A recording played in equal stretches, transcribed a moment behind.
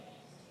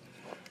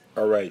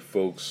All right,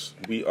 folks,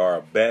 we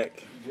are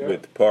back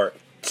with part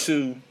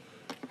 2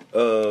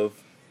 of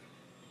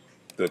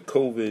the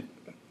COVID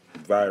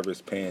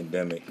virus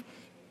pandemic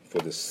for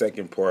the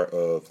second part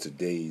of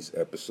today's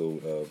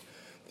episode of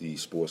the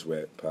Sports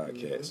Rap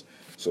Podcast.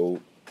 So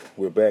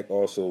we're back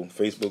also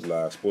Facebook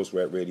Live. Sports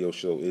Rap Radio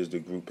Show is the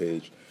group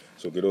page.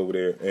 So get over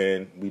there.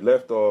 And we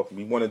left off,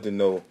 we wanted to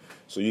know,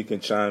 so you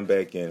can chime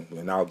back in,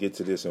 and I'll get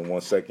to this in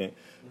 1 second.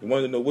 We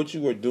wanted to know what you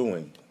were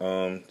doing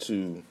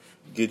to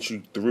get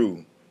you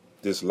through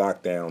this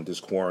lockdown, this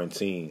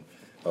quarantine,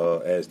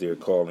 as they're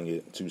calling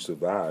it, to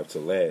survive, to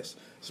last,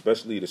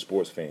 especially the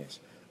sports fans.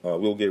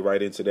 We'll get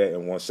right into that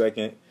in 1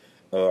 second.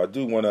 I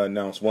do want to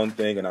announce one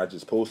thing, and I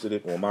just posted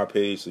it on my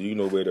page, so you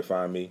know where to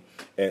find me,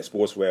 at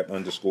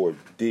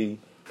SportsRap_D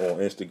on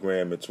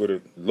Instagram and Twitter.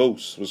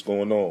 Los, what's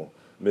going on?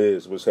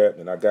 Miz, what's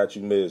happening? I got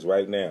you, Miz,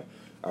 right now.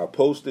 I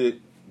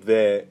posted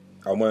that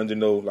I wanted to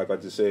know, like I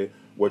just said,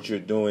 what you're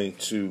doing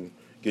to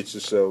get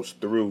yourselves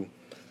through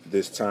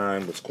this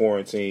time, this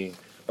quarantine.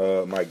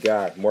 My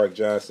guy, Mark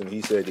Johnson,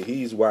 he said that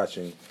he's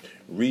watching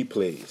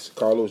replays.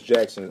 Carlos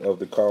Jackson of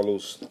the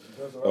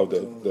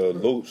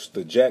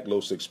Jack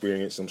Los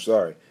experience. I'm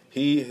sorry.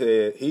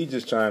 He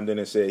just chimed in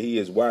and said he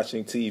is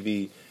watching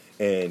TV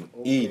and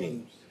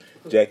eating.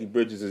 Jackie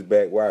Bridges is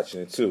back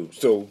watching it too.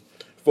 So,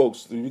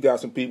 folks, we got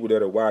some people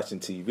that are watching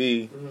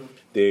TV.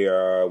 They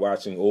are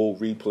watching old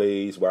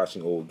replays,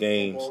 watching old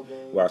games,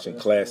 watching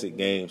classic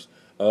games.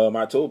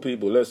 I told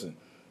people, listen,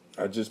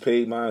 I just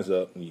paid mine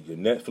up. Your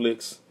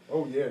Netflix,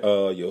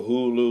 your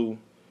Hulu.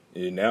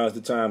 And now's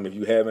the time. If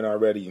you haven't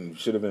already, you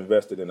should have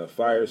invested in a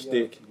Fire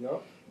Stick.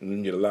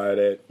 You get a lot of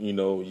that. You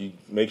know, you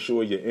make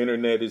sure your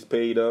internet is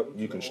paid up.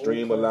 You can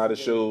stream a lot of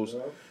shows.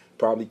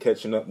 Probably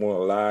catching up on a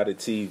lot of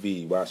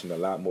TV, watching a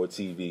lot more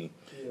TV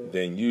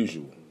than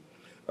usual.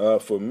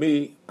 For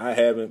me, I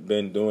haven't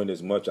been doing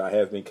as much. I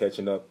have been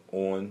catching up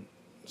on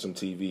some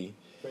TV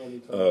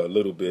a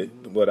little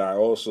bit, but I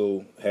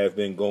also have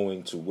been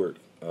going to work.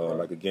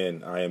 Like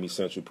again, I am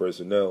essential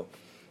personnel,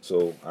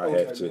 so I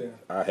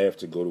have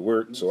to go to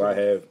work. So I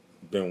have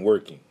been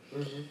working.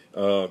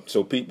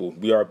 So people,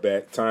 we are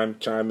back.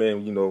 Chime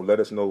in. You know, let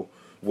us know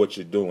what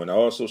you're doing. I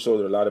also saw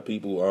that a lot of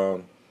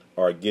people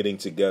are getting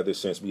together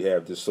since we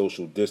have the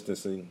social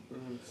distancing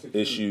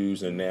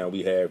issues, and now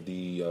we have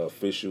the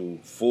official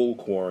full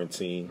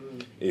quarantine,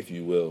 if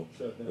you will.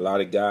 A lot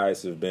of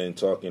guys have been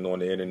talking on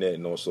the internet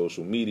and on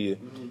social media.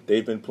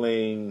 They've been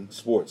playing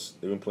sports.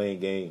 They've been playing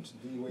games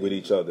with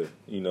each other.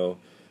 You know,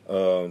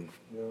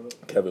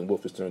 Kevin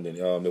Wolf has turned in.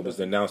 It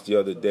was announced the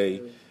other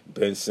day.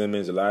 Ben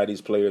Simmons. A lot of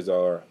these players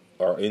are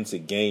into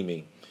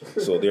gaming,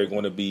 so they're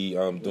going to be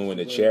doing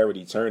a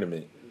charity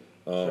tournament.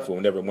 For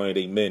whenever one of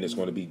their men is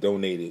going to be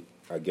donated,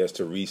 I guess,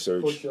 to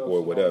research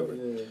or whatever.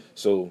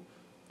 So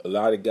a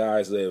lot of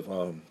guys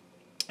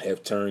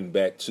have turned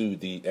back to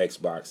the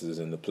Xboxes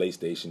and the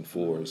PlayStation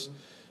 4s,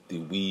 the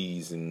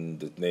Wiis and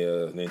the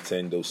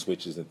Nintendo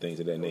Switches and things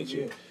of that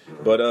nature.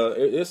 But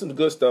there's some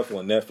good stuff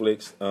on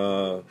Netflix.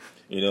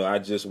 You know, I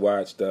just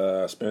watched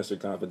Spencer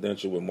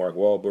Confidential with Mark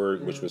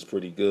Wahlberg, which was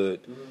pretty good.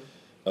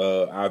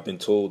 I've been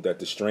told that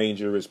The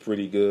Stranger is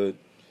pretty good.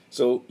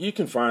 So you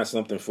can find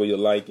something for your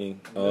liking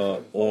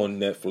on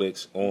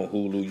Netflix, on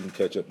Hulu. You can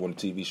catch up on the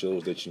TV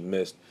shows that you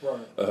missed.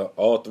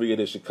 All three of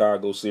the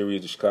Chicago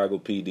series, the Chicago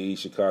PD,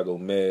 Chicago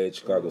Med,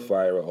 Chicago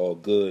Fire, are all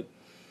good.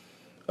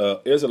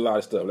 There's a lot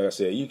of stuff. Like I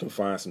said, you can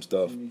find some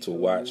stuff to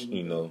watch,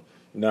 you know,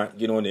 not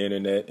get on the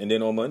internet. And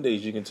then on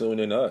Mondays, you can tune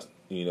in to us.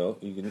 You know,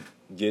 you can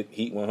get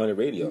Heat 100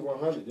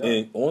 Radio.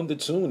 And on the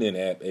TuneIn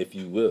app, if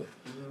you will.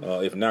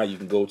 If not, you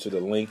can go to the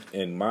link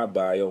in my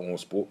bio on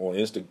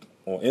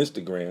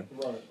Instagram.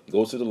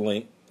 Go to the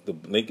link. The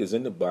link is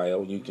in the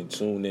bio. You can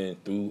tune in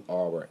through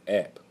our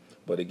app.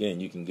 But again,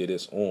 you can get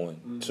us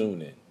on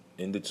TuneIn.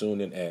 In the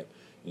TuneIn app,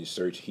 you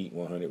search Heat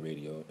 100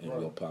 Radio, and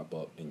we'll pop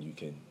up, and you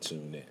can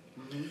tune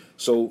in.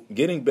 So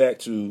getting back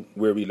to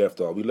where we left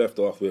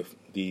off with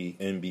the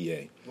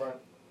NBA.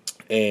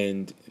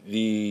 And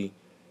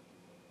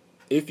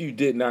if you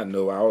did not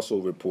know, I also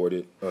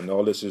reported, and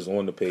all this is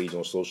on the page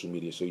on social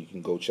media, so you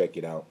can go check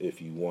it out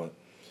if you want,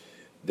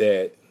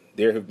 that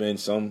there have been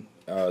some,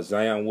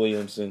 Zion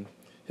Williamson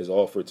has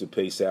offered to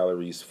pay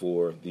salaries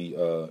for the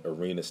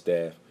arena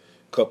staff.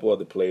 A couple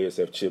other players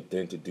have chipped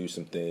in to do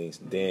some things.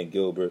 Dan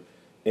Gilbert,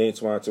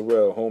 Antoine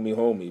Terrell,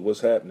 homie,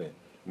 what's happening?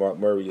 Mark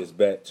Murray is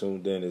back,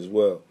 tuned in as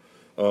well.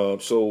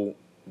 So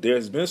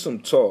there's been some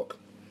talk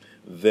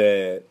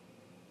that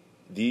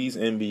these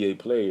NBA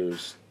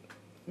players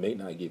may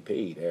not get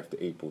paid after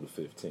April the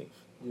 15th.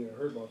 Yeah, I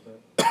heard about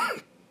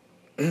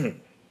that.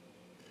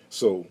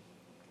 So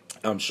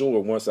I'm sure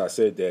once I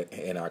said that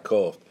and I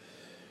coughed,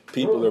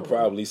 people are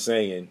probably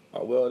saying,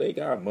 oh, well, they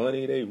got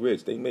money, they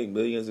rich, they make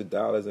millions of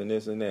dollars and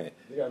this and that.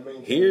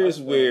 Here's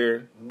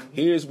where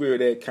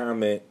that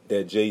comment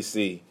that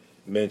JC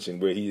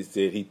mentioned, where he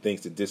said he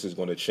thinks that this is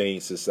going to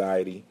change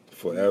society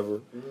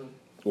forever,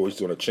 or it's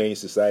going to change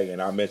society,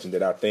 and I mentioned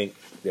that I think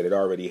that it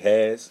already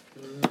has.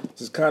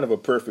 This is kind of a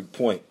perfect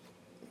point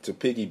to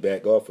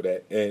piggyback off of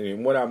that.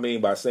 And what I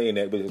mean by saying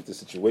that with the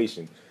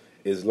situation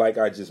is, like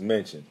I just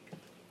mentioned,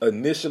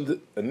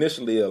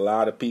 initially, a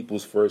lot of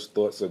people's first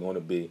thoughts are going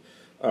to be,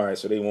 all right,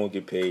 so they won't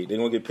get paid. They're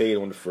going to get paid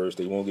on the 1st.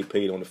 They won't get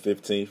paid on the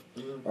 15th.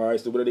 Mm-hmm. All right,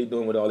 so what are they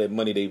doing with all that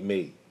money they've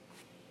made?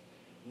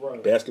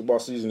 Right. Basketball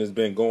season has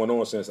been going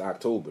on since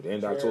October, the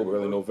end of October,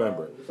 early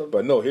November.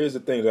 But no, here's the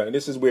thing, and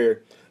this is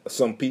where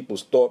some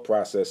people's thought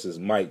processes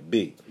might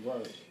be.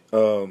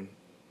 Right.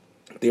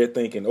 They're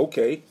thinking,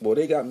 okay, well,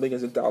 they got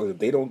millions of dollars. If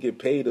they don't get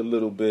paid a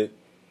little bit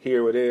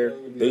here or there,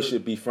 they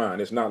should be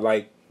fine. It's not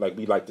like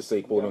we like to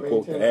say, quote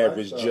unquote, the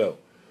average Joe.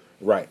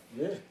 Right.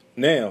 Yeah.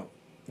 Now,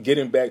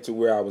 getting back to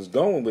where I was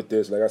going with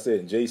this, like I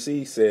said,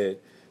 JC said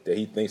that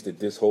he thinks that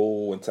this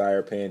whole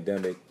entire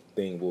pandemic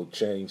thing will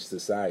change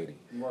society.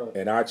 Right.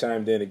 And I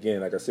chimed in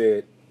again, like I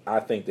said, I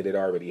think that it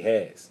already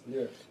has.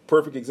 Yeah.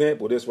 Perfect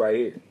example, this right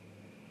here.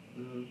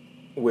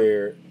 Mm-hmm.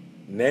 Where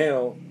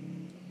now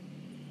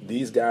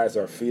these guys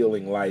are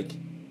feeling like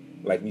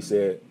we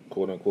said,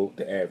 quote unquote,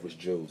 the average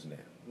Joes now.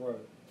 Right.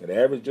 And the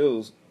average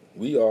Joes,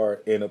 we are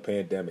in a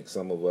pandemic,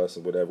 some of us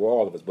or whatever,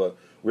 all of us, but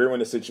we're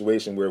in a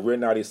situation where we're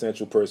not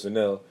essential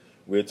personnel.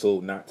 We're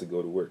told not to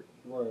go to work.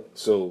 Right.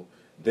 So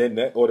then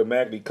that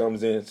automatically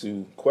comes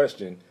into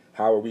question,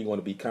 how are we going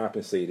to be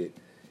compensated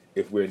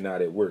if we're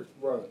not at work?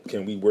 Right.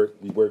 Can we work?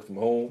 We work from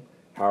home.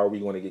 How are we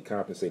going to get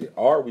compensated?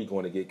 Are we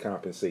going to get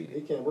compensated?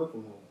 They can't work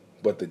from home.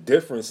 But the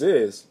difference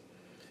is,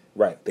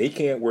 right, they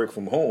can't work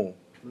from home,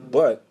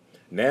 but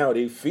now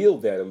they feel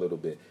that a little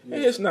bit. Yeah.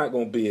 And it's not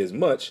going to be as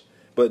much,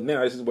 but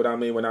now this is what I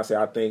mean when I say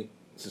I think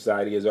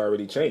society has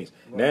already changed.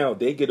 Right. Now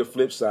they get a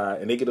flip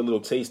side and they get a little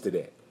taste of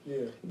that.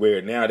 Yeah.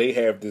 Where now they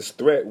have this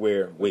threat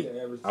where, wait,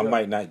 I job.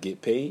 might not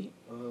get paid.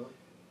 Uh-huh.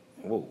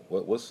 Whoa,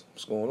 what's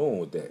going on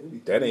with that? Maybe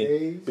That 3 ain't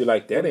days, be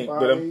like that ain't. 5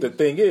 But the days.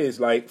 thing is,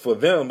 like for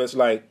them, it's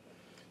like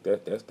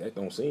that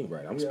don't seem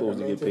right. I'm Yeah, supposed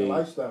to gotta get maintain paid a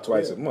lifestyle.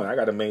 twice Yeah. a month. I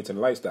got to maintain a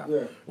lifestyle.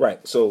 Yeah.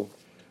 Right. So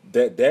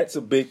that's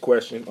a big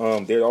question.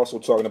 They're also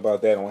talking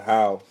about that on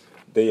how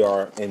they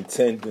are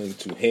intending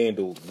to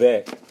handle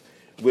that,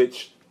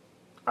 which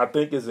I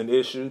think is an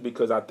issue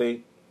because I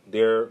think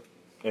their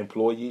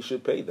employees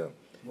should pay them.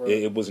 Right.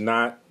 It was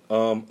not a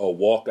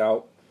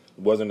walkout.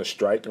 It wasn't a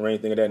strike or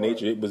anything of that Right.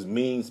 nature. It was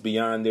means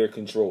beyond their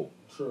control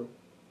True.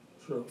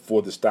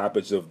 for the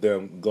stoppage of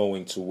them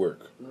going to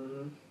work.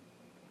 Mm-hmm.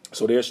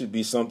 So there should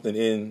be something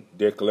in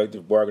their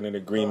collective bargaining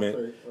agreement.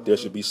 Okay. There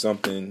should be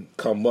something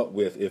come up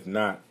with, if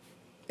not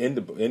in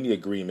the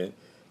agreement,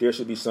 there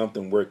should be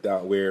something worked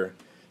out where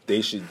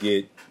they should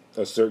get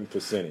a certain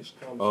percentage.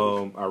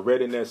 I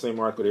read in that same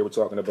article they were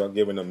talking about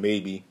giving them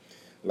maybe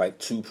like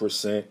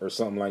 2% or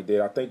something like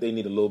that. I think they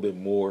need a little bit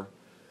more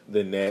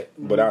than that,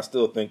 but I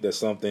still think that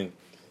something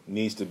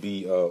needs to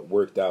be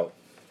worked out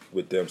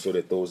with them so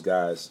that those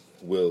guys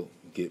will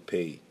get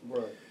paid.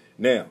 Right.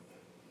 Now,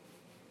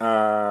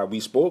 we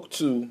spoke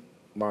to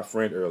my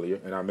friend earlier,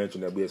 and I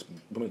mentioned that we had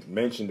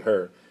mentioned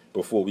her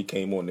before we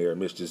came on there,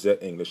 Miss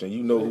Gisette English, and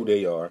you know who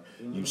they are.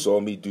 You saw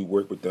me do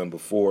work with them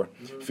before.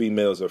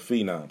 Females are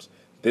phenoms.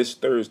 This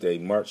Thursday,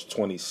 March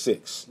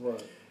 26th,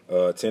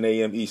 Right. 10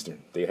 a.m.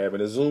 Eastern, they're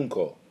having a Zoom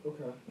call.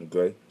 Okay.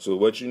 Okay, so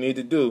what you need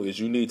to do is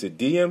you need to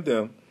DM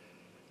them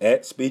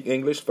at Speak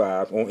English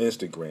 5 on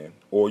Instagram,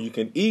 or you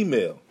can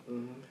email.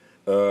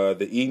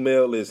 The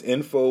email is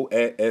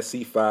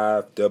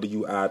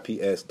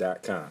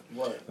info@sc5wips.com.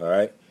 Right. All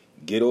right,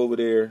 get over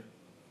there,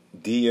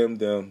 DM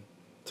them,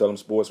 tell them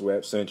Sports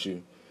Rap sent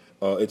you.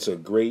 It's a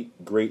great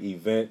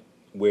event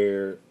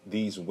where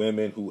these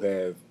women who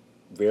have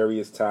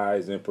various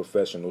ties in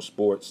professional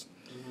sports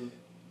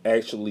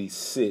actually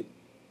sit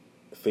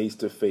face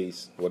to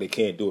face. Well, they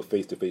can't do it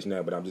face to face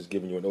now, but I'm just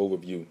giving you an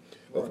overview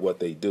of what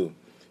they do.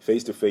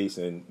 Face to face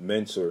and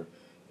mentor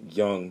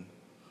young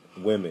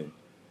women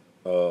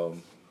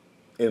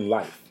in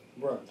life.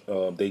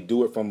 Right. They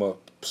do it from a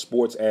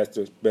sports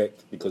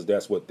aspect because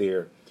that's what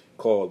they're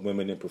called,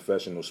 women in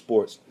professional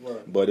sports.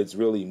 Right. But it's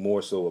really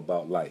more so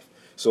about life.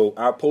 So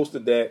I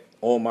posted that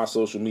on my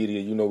social media.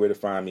 You know where to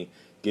find me.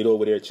 Get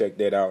over there, check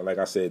that out. Like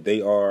I said, they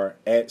are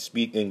at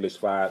Speak English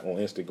 5 on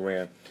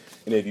Instagram.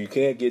 And if you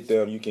can't get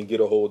them, you can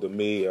get a hold of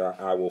me.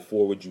 I will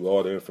forward you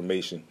all the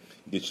information,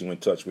 get you in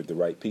touch with the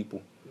right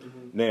people.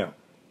 Now,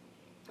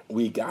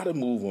 we got to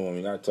move on.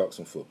 We got to talk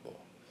some football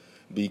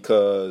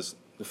because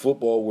the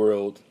football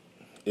world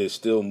is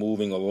still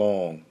moving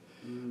along,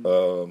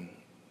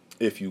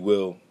 if you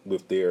will,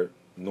 with their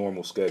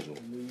normal schedule,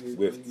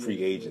 with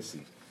free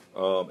agency.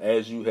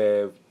 As you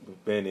have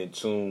been in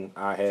tune,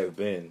 I have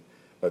been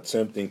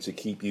attempting to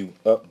keep you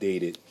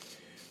updated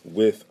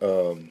with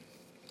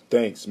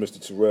thanks, Mr.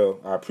 Terrell.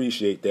 I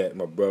appreciate that,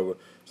 my brother.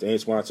 Mr.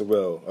 Antoine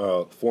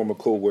Terrell, former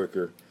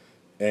co-worker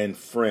and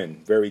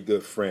friend, very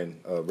good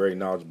friend, very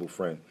knowledgeable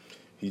friend.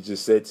 He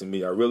just said to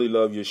me, I really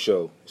love your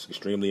show. It's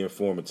extremely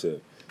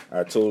informative.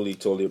 I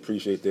totally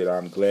appreciate that.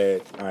 I'm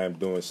glad I am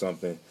doing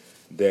something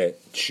that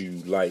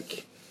you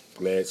like.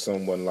 Glad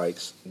someone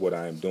likes what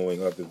I am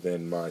doing other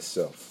than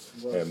myself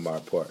and my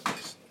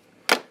partners.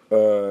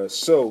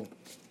 So,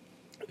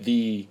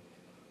 the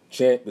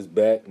champ is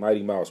back.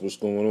 Mighty Mouse, what's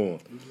going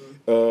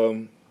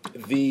on?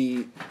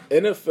 The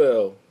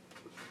NFL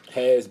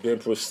has been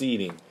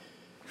proceeding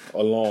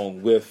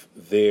along with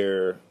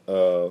their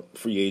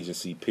free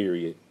agency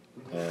period.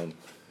 A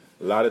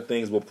lot of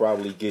things will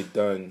probably get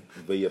done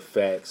via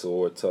fax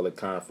or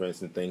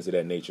teleconference and things of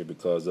that nature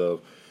because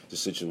of the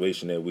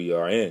situation that we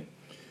are in.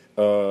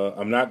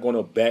 I'm not going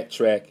to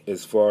backtrack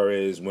as far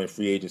as when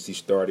free agency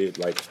started,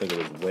 like I think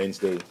it was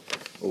Wednesday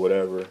or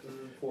whatever.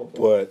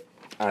 But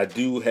I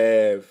do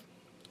have,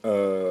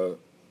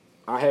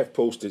 I have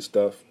posted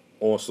stuff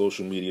on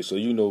social media, so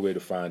you know where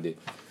to find it.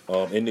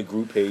 In the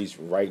group page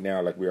right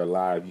now, like we are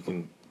live, you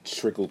can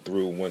trickle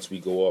through once we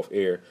go off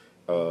air,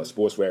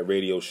 Sports Rap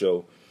Radio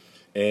Show,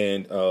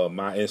 and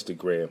my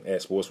Instagram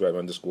at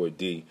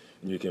sportsrap_D.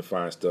 You can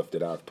find stuff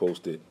that I've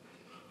posted.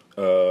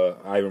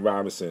 Ivan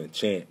Robinson,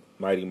 Champ,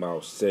 Mighty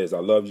Mouse says, I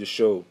love your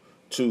show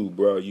too,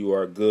 bro. You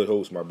are a good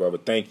host, my brother.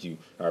 Thank you.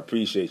 I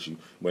appreciate you.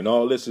 When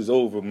all this is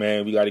over,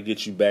 man, we got to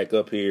get you back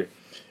up here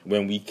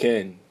when we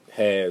can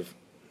have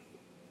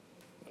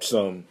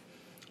some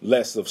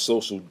less of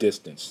social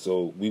distance.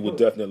 So we will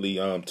definitely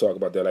talk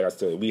about that. Like I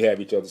said, we have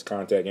each other's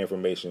contact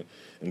information,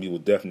 and we will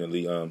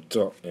definitely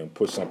talk and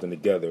put something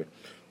together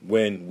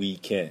when we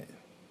can.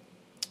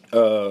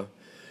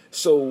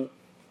 So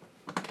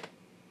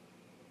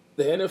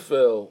the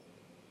NFL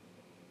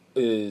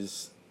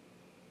is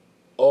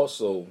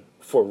also,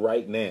 for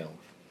right now,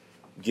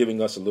 giving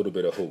us a little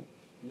bit of hope.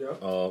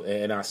 Yeah.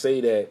 And I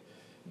say that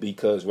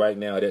because right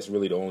now that's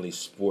really the only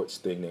sports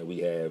thing that we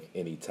have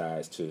any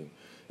ties to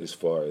as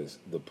far as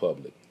the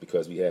public,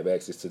 because we have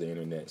access to the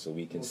internet, so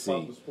we can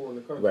see,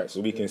 right,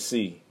 so we can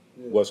see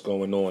what's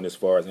going on as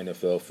far as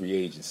NFL free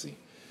agency.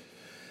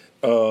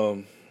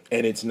 And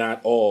it's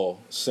not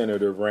all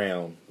centered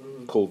around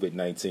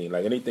COVID-19.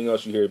 Like anything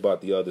else you hear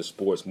about the other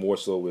sports, more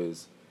so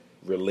is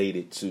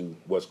related to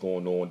what's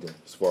going on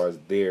as far as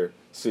their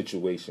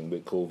situation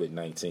with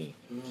COVID-19.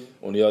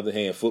 On the other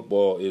hand,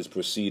 football is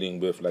proceeding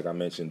with, like I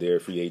mentioned, their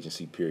free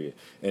agency period.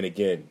 And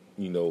again,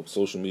 you know,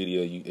 social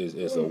media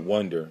is a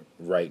wonder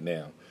right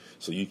now.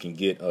 So you can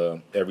get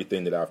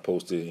everything that I've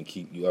posted and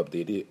keep you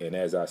updated. And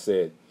as I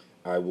said,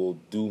 I will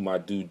do my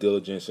due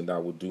diligence and I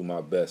will do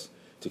my best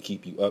to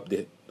keep you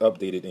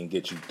updated and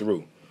get you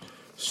through.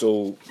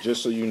 So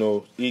just so you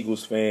know,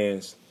 Eagles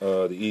fans,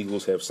 the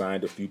Eagles have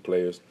signed a few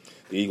players.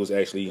 The Eagles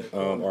actually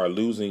are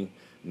losing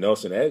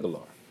Nelson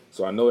Aguilar.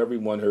 So I know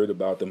everyone heard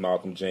about the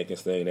Malcolm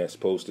Jenkins thing that's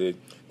posted.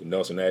 The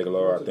Nelson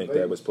Aguilar, I think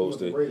that was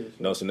posted.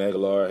 Nelson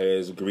Aguilar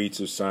has agreed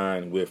to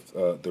sign with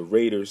the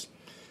Raiders.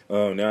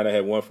 Now they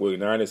have one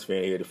 49ers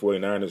fan here. The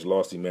 49ers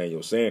lost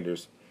Emmanuel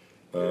Sanders.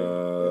 He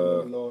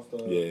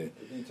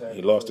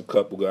lost a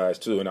couple guys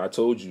too. And I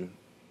told you,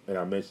 and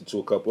I mentioned to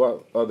a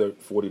couple other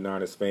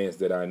 49ers fans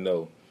that I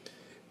know,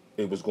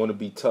 it was going to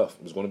be tough.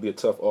 It was going to be a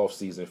tough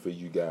offseason for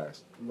you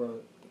guys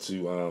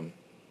to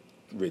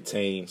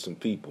retain some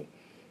people.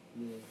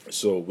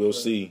 So we'll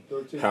see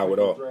how it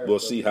all. We'll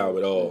see how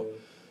it all.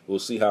 We'll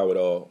see how it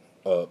all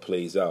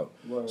plays out.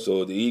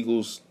 So the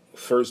Eagles'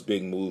 first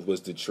big move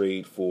was to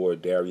trade for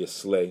Darius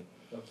Slay.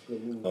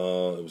 It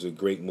was a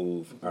great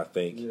move, I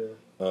think.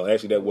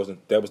 Actually, that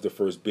was the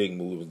first big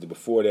move.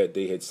 Before that,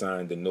 they had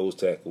signed the nose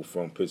tackle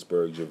from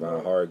Pittsburgh,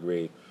 Javon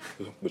Hargrave,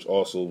 which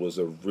also was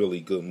a really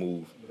good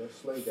move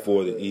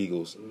for the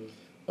Eagles.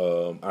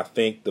 I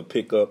think the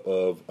pickup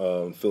of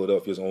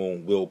Philadelphia's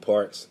own Will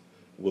Parks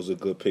was a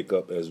good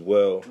pickup as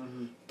well.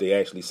 They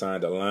actually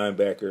signed a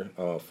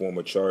linebacker,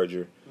 former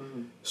Charger.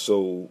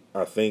 So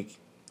I think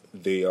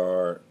they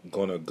are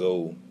going to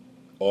go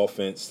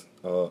offense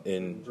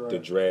in the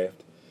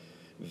draft.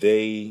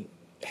 They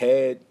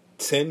had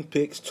 10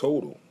 picks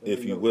total,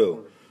 if you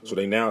will. So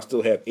they now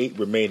still have 8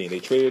 remaining. They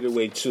traded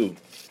away 2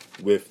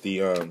 with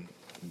the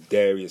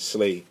Darius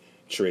Slay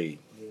trade.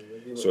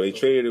 So they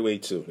traded away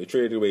 2. They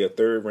traded away a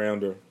 3rd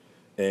rounder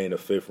and a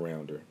 5th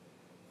rounder.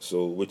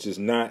 So, which is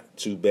not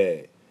too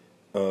bad.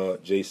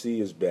 JC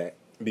is back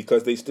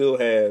because they still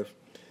have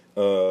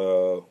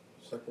the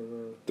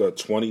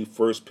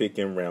 21st pick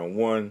in round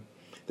 1.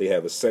 They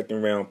have a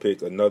 2nd round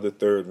pick, another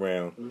 3rd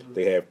round.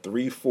 They have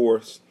 3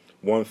 4ths,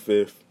 1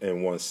 5th,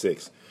 and 1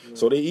 6th.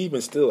 So they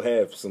even still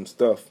have some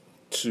stuff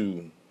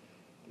to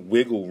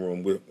wiggle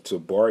room with, to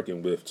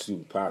bargain with,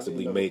 to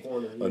possibly make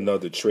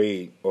another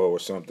trade or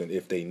something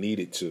if they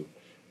needed to.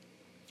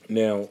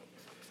 Now,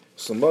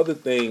 some other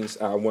things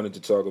I wanted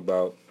to talk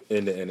about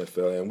in the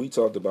NFL, and we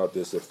talked about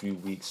this a few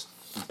weeks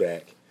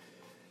back,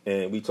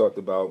 and we talked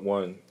about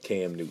one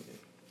Cam Newton.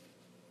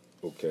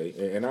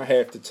 Okay, and I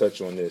have to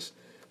touch on this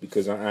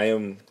because I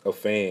am a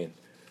fan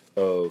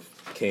of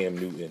Cam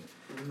Newton,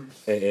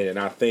 and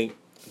I think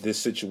this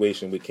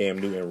situation with Cam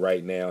Newton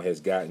right now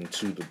has gotten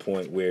to the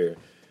point where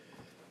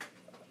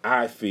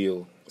I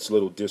feel it's a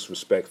little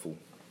disrespectful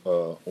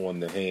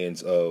on the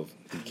hands of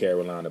the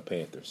Carolina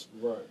Panthers.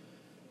 Right.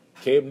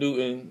 Cam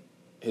Newton,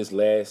 his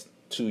last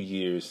 2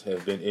 years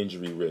have been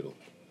injury-riddled.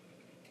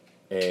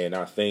 And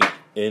I think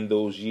in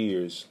those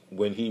years,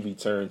 when he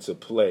returned to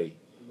play,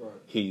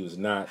 he was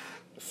not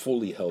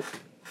fully healthy.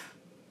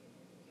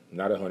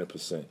 Not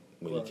 100%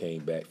 when he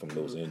came back from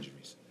those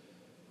injuries.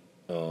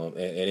 And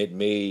it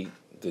made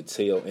the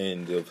tail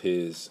end of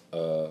his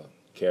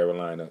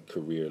Carolina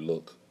career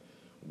look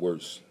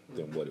worse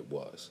than what it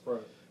was.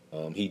 Right.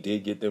 He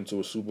did get them to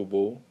a Super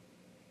Bowl.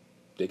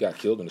 They got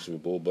killed in the Super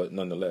Bowl, but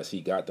nonetheless,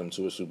 he got them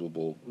to a Super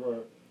Bowl.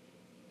 Right.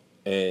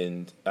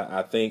 And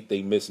I think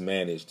they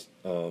mismanaged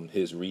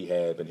his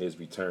rehab and his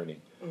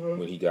returning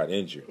when he got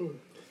injured.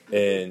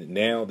 And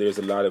now there's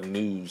a lot of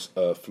news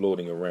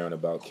floating around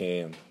about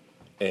Cam,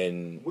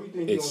 and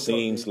it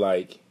seems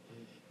like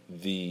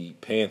the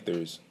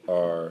Panthers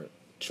are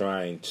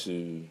trying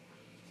to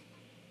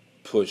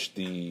push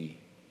the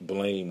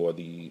blame or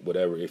the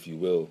whatever, if you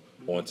will,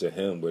 onto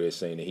him, where they're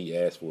saying that he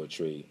asked for a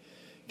trade.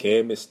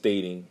 Cam is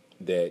stating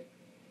that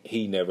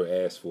he never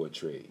asked for a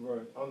trade.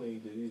 Right. I don't think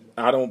he did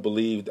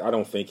either. I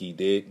don't think he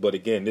did. But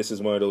again, this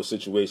is one of those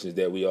situations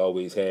that we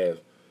always have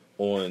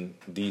on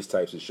these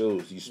types of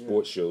shows, these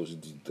sports shows,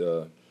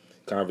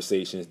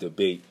 conversations,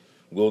 debate.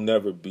 We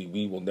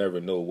will never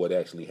know what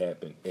actually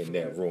happened in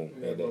that room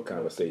and that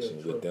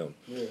conversation with them.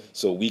 Yeah.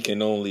 So we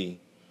can only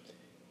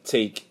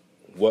take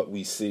what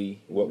we see,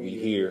 what we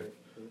hear,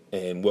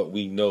 and what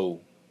we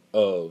know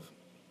of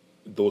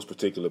those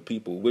particular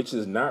people, which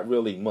is not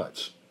really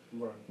much.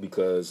 Right.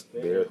 Because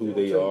they're who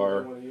they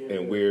are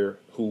and we're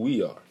who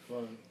we are.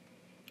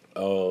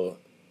 Right.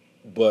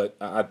 But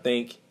I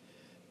think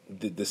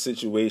the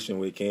situation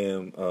with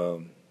Cam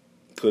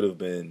could have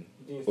been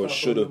or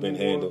should have been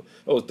handled.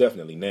 Oh, it's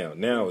definitely now.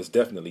 Now it's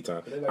definitely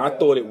time. I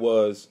thought it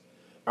was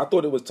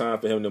time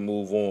for him to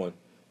move on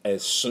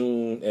as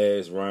soon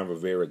as Ron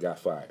Rivera got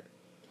fired.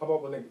 How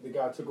about when the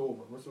guy took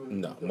over?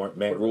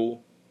 Matt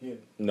Rule. Yeah.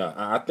 No,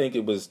 I think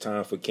it was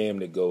time for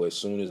Cam to go as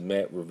soon as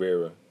Ron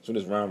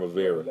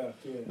Rivera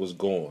left, was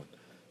gone.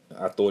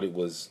 I thought it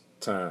was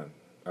time.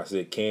 I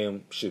said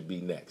Cam should be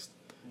next.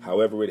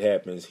 However it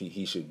happens,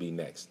 he should be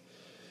next.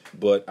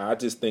 But I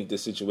just think the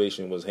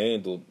situation was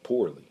handled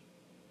poorly.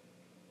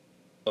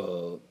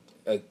 A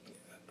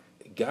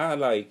guy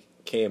like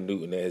Cam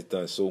Newton that has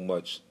done so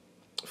much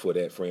for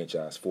that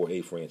franchise, for a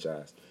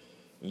franchise,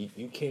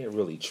 you can't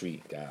really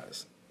treat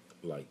guys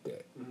like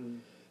that.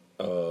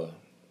 Mm-hmm.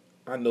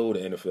 I know the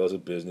NFL is a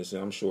business,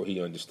 and I'm sure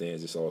he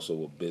understands it's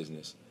also a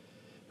business.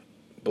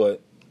 But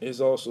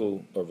it's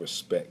also a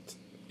respect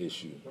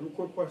issue. Let me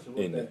quick question.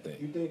 In that thing.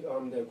 You think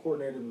that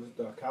coordinator was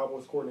the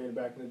Cowboys coordinator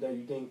back in the day?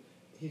 You think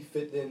he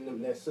fit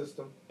in that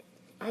system?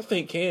 I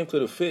think Cam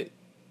could have fit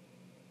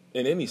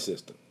in any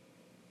system.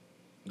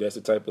 That's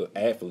the type of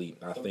athlete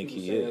I think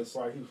he is. He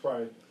was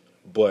probably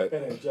but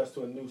had to adjust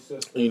to a new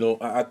system. You know,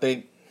 I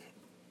think.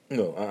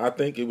 No, I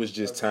think it was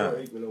just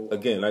time.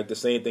 Again, like the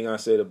same thing I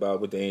said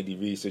about with the Andy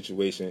Reid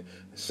situation,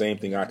 same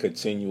thing I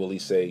continually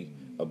say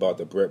about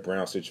the Brett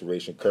Brown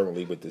situation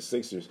currently with the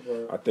Sixers.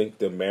 Right. I think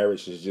the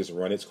marriage has just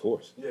run its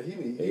course. Yeah,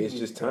 it's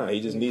just time.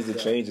 He just needs to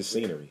change the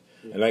scenery.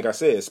 Yeah. And like I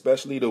said,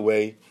 especially the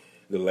way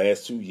the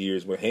last 2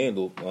 years were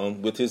handled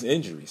with his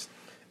injuries.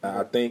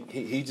 I think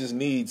he just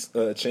needs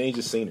a change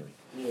of scenery.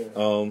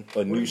 Yeah.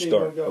 A new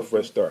start, a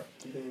fresh start.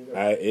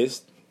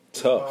 It's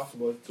tough.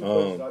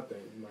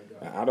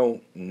 I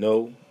don't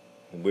know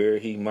where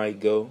he might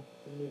go.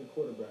 He need a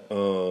quarterback.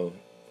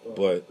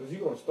 But because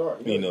you're gonna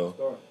start.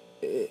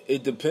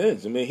 It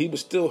depends. I mean, he was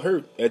still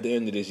hurt at the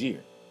end of this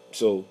year,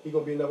 so he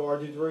gonna be another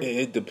RG3.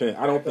 It depends.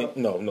 I don't think.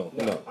 No.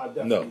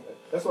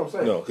 That's what I'm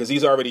saying. No, because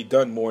he's already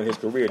done more in his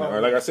career now.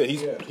 Like I said,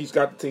 he's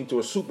got the team to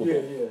a Super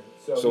Bowl.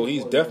 Yeah. So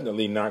he's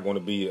definitely not going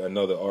to be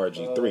another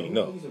RG3.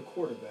 No. He's a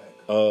quarterback.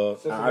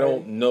 I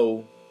don't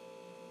know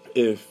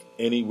if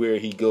anywhere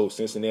he goes,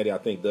 Cincinnati, I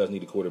think, does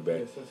need a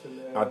quarterback.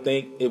 I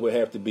think it would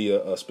have to be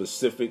a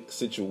specific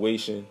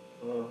situation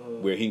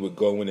where he would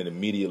go in and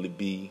immediately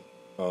be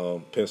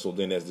penciled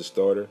in as the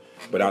starter.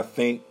 But I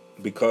think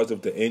because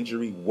of the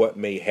injury, what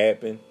may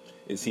happen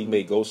is he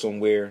may go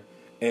somewhere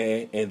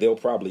and they'll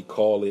probably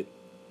call it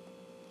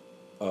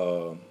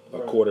a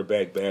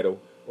quarterback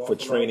battle for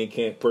training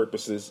camp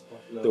purposes.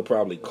 They'll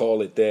probably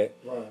call it that.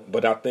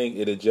 But I think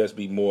it'll just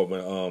be more of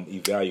an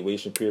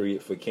evaluation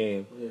period for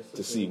Cam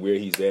to see where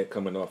he's at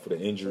coming off of the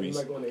injuries,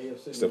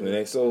 stuff like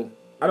that. So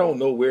I don't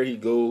know where he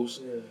goes,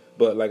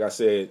 but like I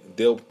said,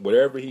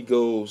 wherever he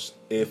goes,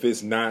 if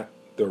it's not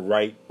the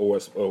right or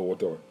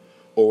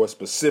a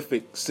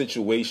specific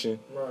situation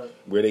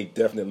where they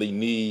definitely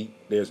need,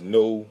 there's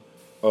no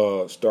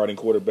starting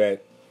quarterback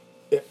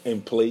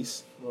in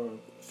place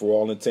for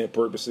all intent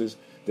purposes,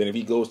 then if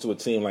he goes to a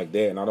team like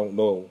that, and I don't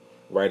know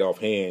right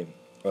offhand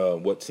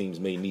what teams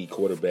may need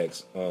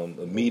quarterbacks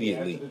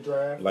immediately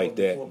like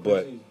that,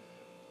 but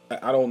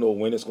I don't know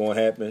when it's going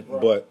to happen.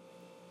 But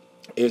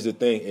here's the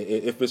thing: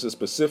 if it's a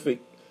specific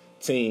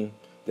team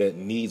that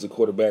needs a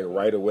quarterback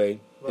right away,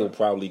 he could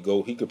probably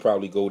go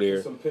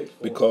there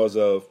because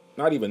of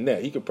not even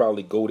that. He could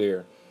probably go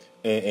there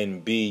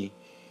and be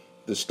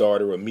the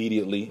starter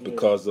immediately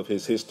because of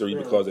his history,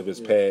 because of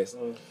his past.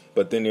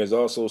 But then there's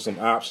also some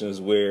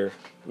options where,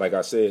 like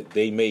I said,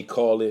 they may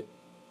call it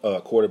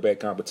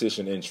quarterback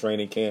competition in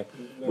training camp,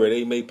 where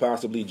they may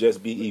possibly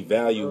just be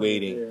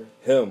evaluating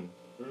him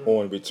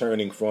on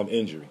returning from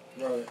injury.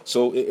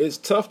 So it's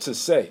tough to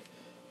say,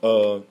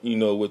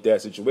 with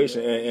that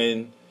situation,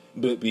 and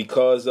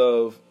because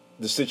of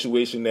the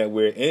situation that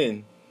we're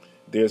in,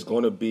 there's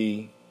going to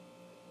be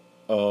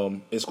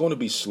It's going to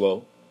be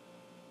slow,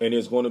 and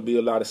there's going to be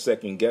a lot of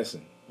second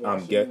guessing.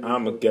 I'm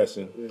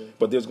guessing, yeah.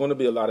 but there's going to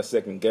be a lot of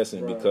second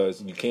guessing Right.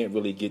 because you can't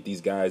really get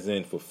these guys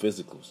in for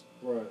physicals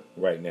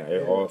Right. now.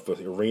 Yeah. All for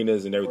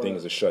arenas and everything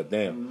Right. is shut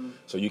down, Mm-hmm.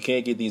 so you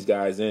can't get these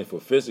guys in for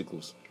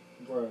physicals.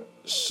 Right.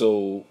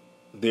 So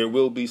there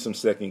will be some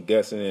second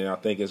guessing, and I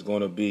think it's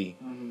going to be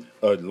Mm-hmm.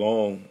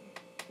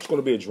 It's going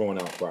to be a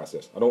drawn out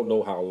process. I don't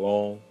know how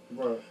long,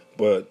 Right.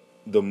 but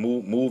the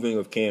moving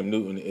of Cam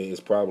Newton is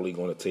probably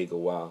going to take a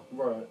while.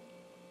 Right.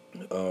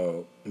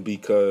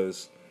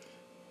 Because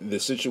the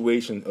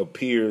situation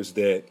appears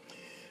that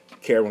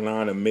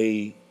Carolina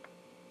may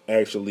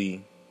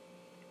actually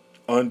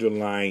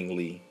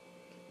underlyingly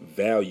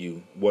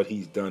value what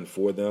he's done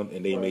for them,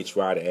 and they may Right.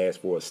 try to ask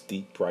for a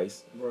steep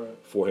price Right.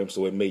 for him.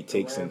 So it may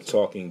take some ransom.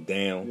 talking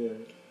down Yeah.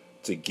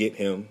 to get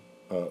him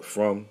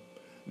from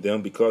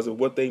them because of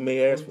what they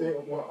may ask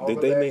for.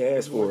 They may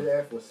ask for They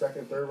ask for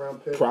second, third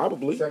round pick.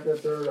 Probably. Second,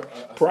 third.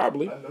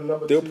 Probably.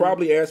 Number They'll two,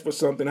 probably ask for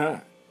something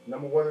high.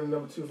 number one and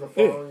number two for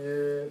the Yeah. following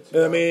year.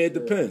 I mean, it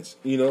depends,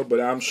 but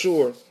I'm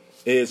sure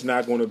it's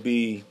not going to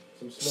be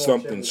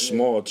something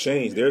small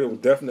change. They're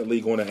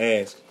definitely going to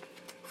ask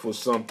for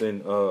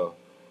something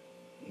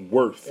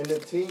worth, And the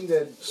team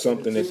that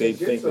something the that team they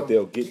gets think that him,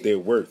 they'll get their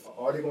worth.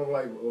 Are they going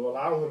to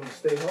allow him to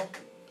stay healthy?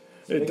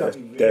 So they That's gotta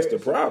be that's very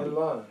the problem. in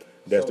line.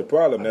 That's So, the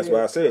problem. That's think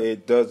why I say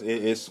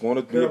it's going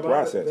to be a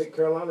process.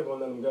 Carolina going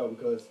to let him go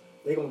because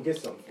they're going to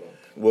get something for him.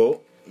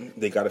 Well,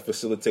 they got to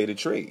facilitate a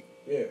trade.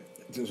 Yeah.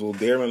 So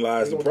therein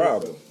lies the They gonna get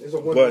problem. something. It's a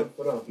win-win But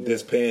for them. Yeah.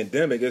 this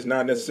pandemic is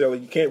not necessarily,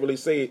 you can't really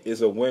say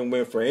it's a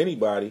win-win for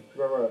anybody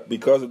Right.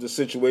 because of the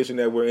situation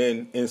that we're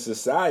in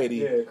society,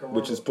 Yeah,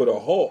 which has put a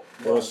halt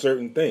on Right.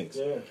 certain things.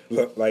 Yeah.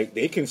 Look, like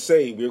they can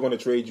say we're going to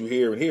trade you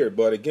here and here,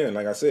 but again,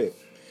 like I said,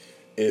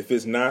 if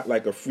it's not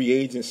like a free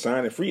agent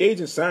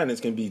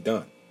signings can be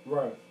done.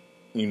 Right.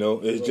 It's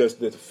Right. just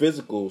that the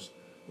physicals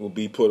will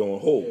be put on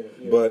hold.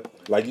 Yeah. But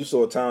like you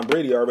saw, Tom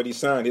Brady already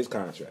signed his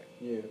contract.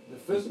 Yeah. The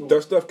physical.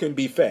 That stuff can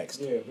be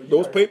faxed. Yeah, but you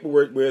Those got-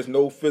 paperwork where there's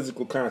no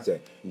physical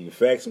contact. You can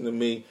fax them to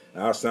me,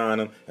 I'll sign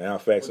them, and I'll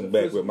fax But them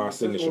the back with my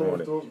physical signature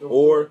on it. the-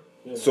 Or,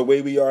 yeah. so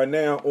way we are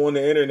now on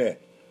the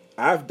internet.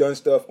 I've done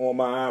stuff on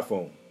my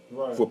iPhone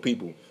Right. for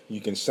people.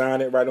 You can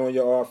sign it right on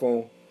your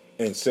iPhone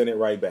and send it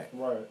right back.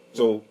 Right.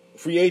 So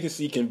free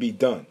agency can be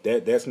done.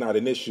 That's not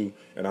an issue,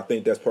 and I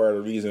think that's part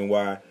of the reason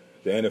why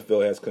the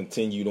NFL has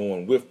continued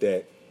on with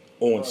that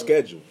on Right.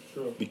 schedule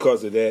Sure.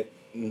 because of that,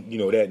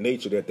 that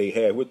nature that they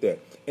have with that,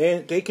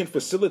 and they can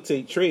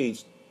facilitate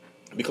trades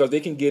because they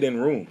can get in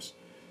rooms.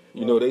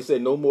 They say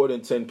no more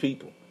than 10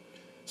 people,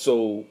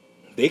 so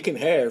they can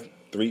have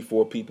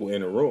 3-4 people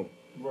in a room,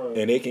 Right.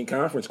 and they can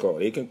conference call.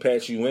 They can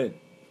patch you in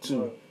to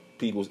Right.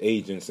 people's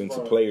agents and to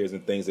Right. players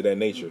and things of that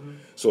nature. Mm-hmm.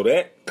 So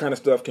that kind of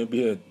stuff can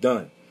be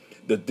done.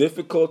 The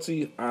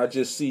difficulty I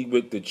just see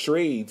with the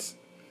trades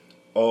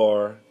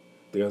are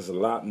there's a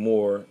lot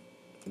more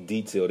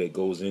detail that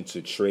goes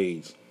into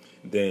trades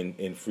than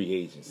in free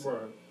agency. Right.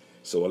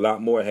 So a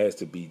lot more has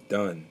to be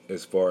done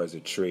as far as a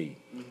trade.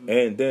 Mm-hmm.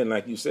 And then,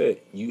 like you said,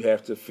 you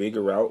have to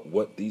figure out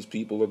what these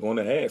people are going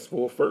to ask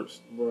for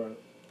first. Right.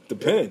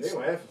 Depends. They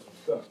going to ask for some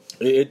stuff.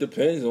 It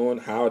depends on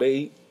how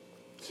they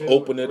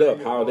open it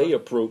up, how they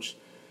approach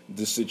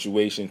the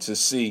situation to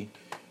see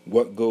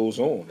what goes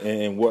on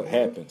and what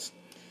happens.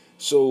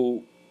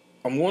 So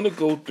I'm going to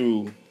go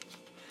through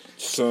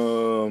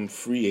some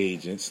free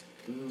agents.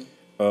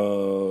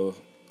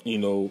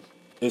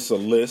 It's a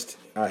list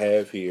I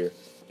have here,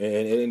 and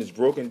it's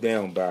broken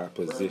down by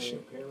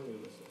position.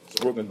 It's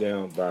broken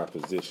down by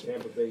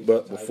position.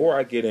 But before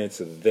I get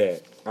into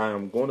that,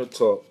 I'm going to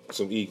talk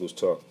some Eagles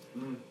talk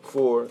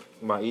for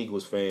my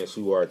Eagles fans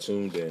who are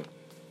tuned in,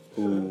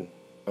 who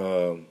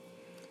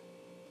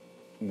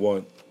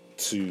want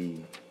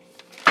to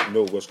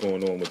know what's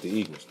going on with the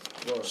Eagles.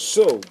 Right.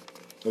 So,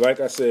 like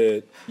I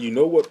said, you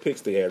know what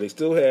picks they have. They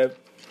still have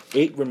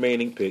 8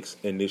 remaining picks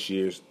in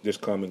this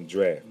coming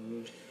draft.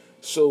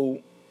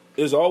 So,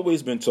 there's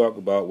always been talk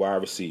about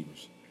wide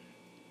receivers.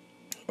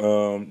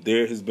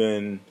 There has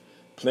been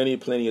plenty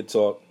of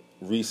talk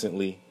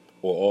recently,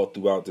 or all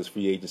throughout this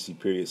free agency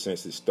period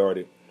since it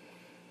started,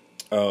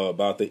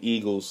 about the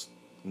Eagles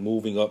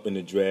moving up in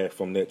the draft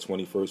from that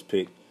 21st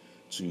pick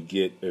to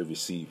get a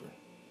receiver.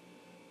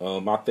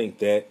 I think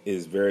that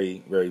is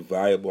very, very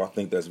viable. I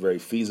think that's very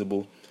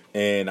feasible,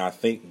 and I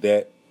think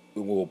that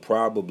will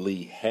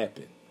probably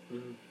happen.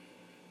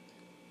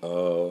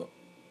 The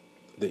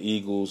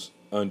Eagles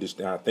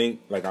understand. I think,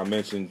 like I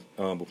mentioned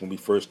when we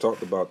first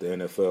talked about the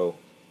NFL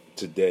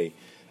today,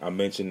 I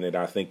mentioned that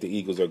I think the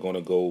Eagles are going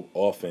to go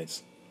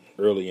offense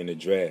early in the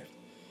draft,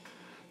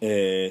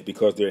 and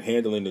because they're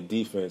handling the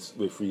defense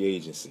with free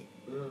agency.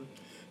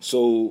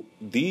 So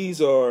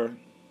these are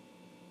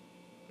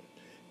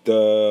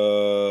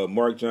the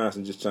Mark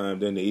Johnson just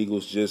chimed in. The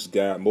Eagles just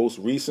got, most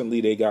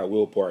recently they got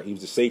Will Park. He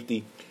was a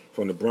safety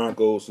from the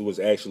Broncos who was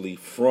actually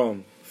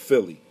from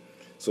Philly.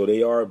 So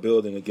they are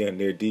building, again,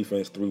 their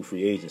defense through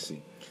free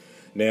agency.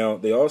 Now,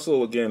 they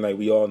also, again, like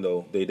we all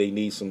know, they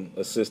need some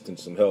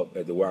assistance, some help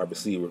at the wide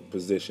receiver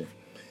position.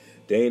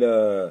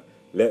 Dana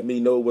Let me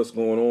know what's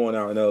going on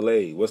out in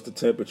LA. What's the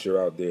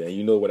temperature out there? And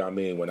you know what I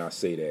mean when I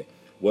say that.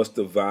 What's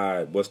the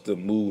vibe? What's the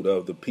mood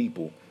of the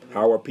people?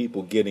 How are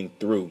people getting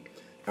through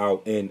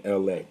out in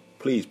LA?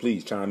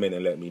 Please chime in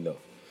and let me know.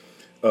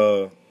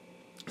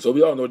 So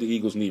we all know the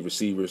Eagles need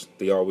receivers.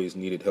 They always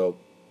needed help.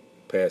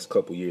 Past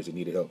couple years, they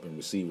needed help in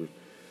receivers.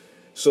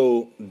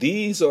 So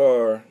these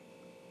are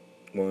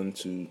 1,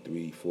 2,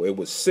 3, 4. It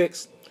was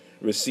 6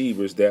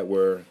 receivers that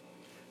were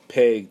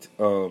pegged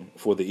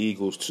for the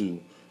Eagles to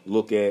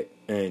look at,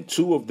 and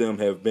 2 of them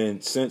have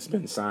since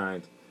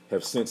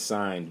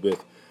signed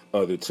with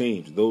other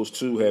teams. Those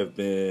 2 have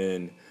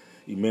been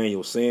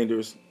Emmanuel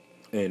Sanders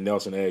and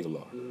Nelson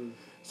Aguilar. Mm-hmm.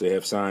 So they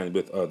have signed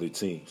with other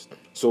teams.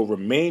 So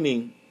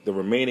the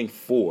remaining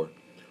 4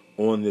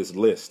 on this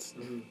list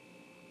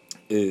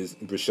is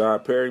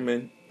Breshad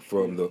Perriman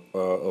from the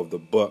of the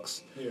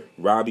Bucks,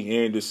 Robbie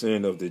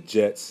Anderson of the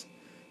Jets,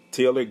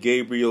 Taylor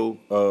Gabriel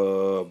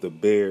of the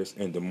Bears,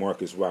 and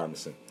DeMarcus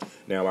Robinson.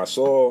 Now, I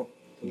saw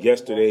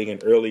yesterday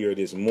and earlier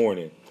this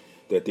morning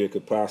that there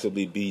could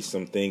possibly be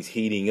some things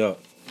heating up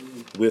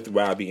with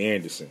Robbie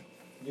Anderson,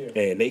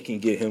 and they can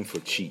get him for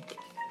cheap.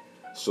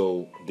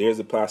 So there's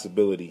a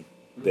possibility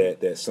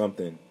that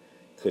something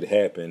could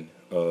happen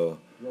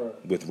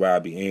with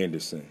Robbie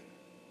Anderson.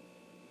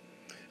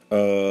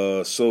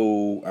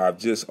 So I've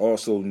just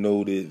also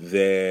noted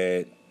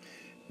that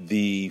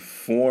the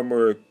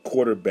former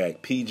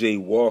quarterback, P.J.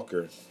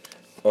 Walker,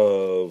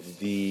 of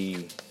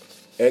the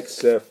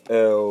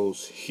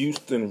XFL's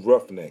Houston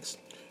Roughnecks,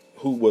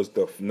 who was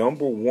the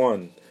number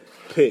 1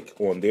 pick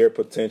on their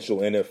potential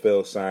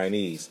NFL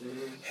signees,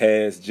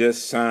 has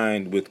just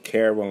signed with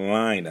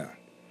Carolina.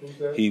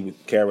 He was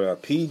Carolina.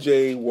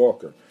 P.J.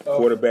 Walker,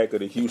 quarterback of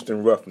the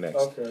Houston Roughnecks.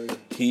 Okay.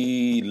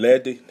 He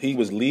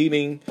was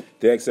leading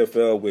the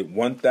XFL with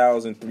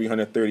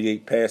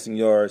 1,338 passing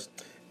yards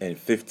and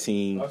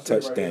 15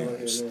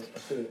 touchdowns.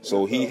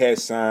 So he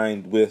has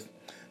signed with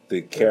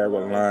the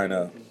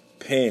Carolina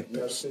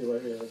Panthers.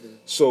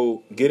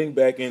 So getting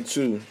back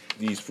into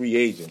these free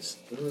agents,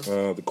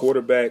 the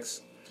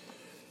quarterbacks.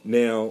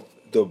 Now,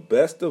 the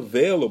best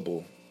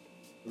available,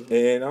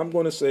 and I'm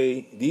going to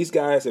say these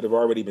guys that have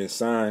already been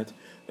signed,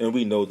 and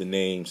we know the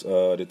names,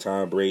 the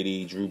Tom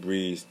Brady, Drew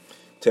Brees,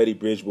 Teddy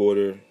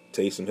Bridgewater,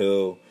 Taysom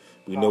Hill.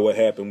 We know what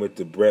happened with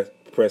the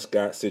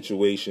Prescott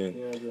situation.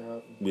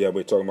 We're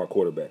talking about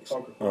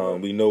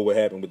quarterbacks. We know what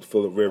happened with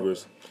Phillip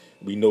Rivers.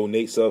 We know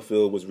Nate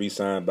Sudfeld was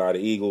re-signed by the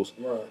Eagles.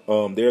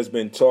 There's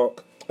been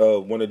talk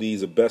of one of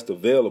these best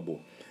available,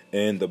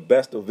 and the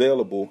best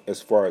available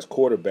as far as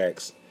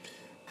quarterbacks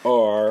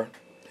are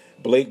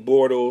Blake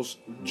Bortles,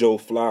 Joe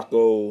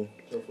Flacco,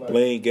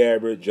 Blaine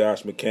Gabbert,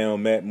 Josh McCown,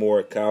 Matt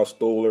Moore, Kyle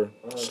Sloter,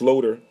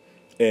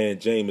 and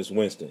Jameis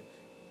Winston.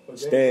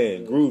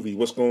 Stan, Groovy,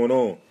 what's going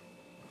on?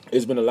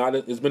 It's been a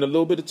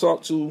little bit of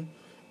talk to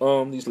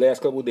these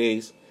last couple of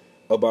days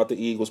about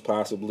the Eagles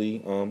possibly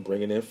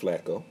bringing in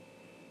Flacco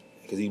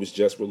because he was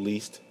just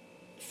released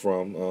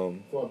from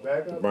for a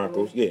backup, the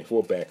Broncos. Yeah,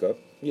 for a backup.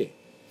 Yeah,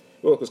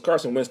 well, because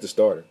Carson Wentz the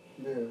starter.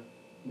 Yeah.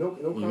 No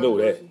you know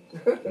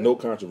that. No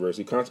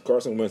controversy.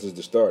 Carson Wentz is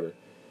the starter.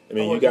 I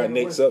mean, you got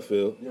Nate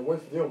Sudfeld. Yeah,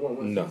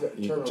 Winston. No.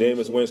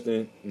 Jameis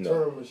Winston, no.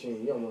 Turn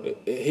machine.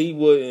 He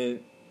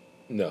wouldn't.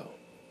 No.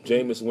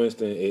 Jameis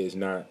Winston is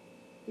not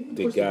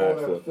the guy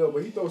for. Field,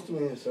 but he throws too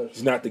many interceptions.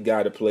 He's not the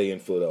guy to play in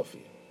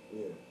Philadelphia.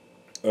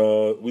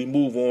 Yeah. We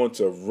move on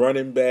to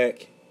running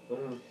back.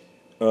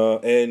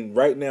 And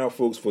right now,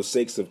 folks, for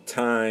sakes of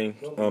time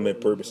and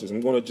purposes, I'm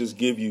going to just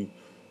give you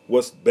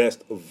what's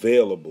best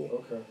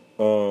available. Okay.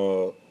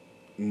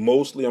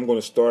 Mostly, I'm going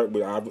to start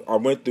with, I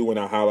went through and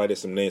I highlighted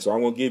some names. So I'm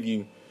going to give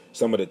you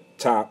some of the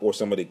top or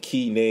some of the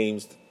key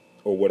names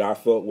or what I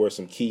felt were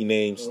some key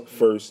names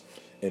first,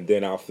 and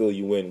then I'll fill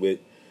you in with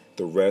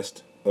the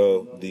rest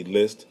of the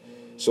list.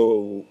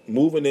 So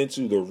moving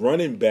into the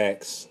running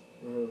backs,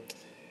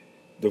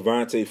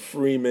 Devontae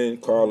Freeman,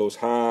 Carlos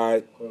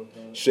Hyde,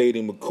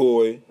 Shady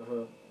McCoy,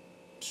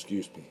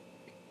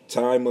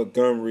 Ty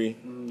Montgomery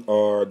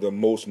are the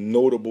most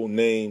notable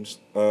names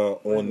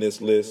on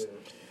this list.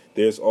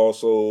 There's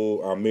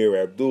also Amir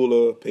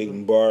Abdullah,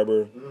 Peyton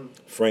Barber,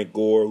 Frank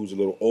Gore, who's a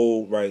little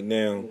old right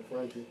now,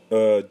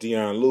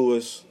 Deion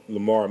Lewis,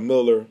 Lamar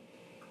Miller,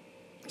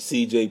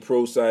 C.J.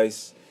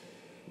 Prosise,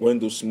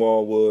 Wendell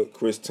Smallwood,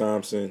 Chris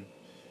Thompson,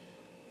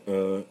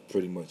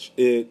 pretty much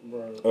it.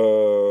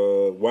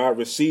 Wide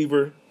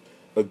receiver,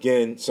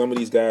 again, some of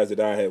these guys that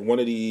I have,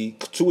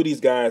 two of these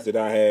guys that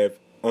I have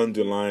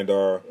underlined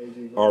are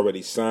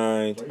already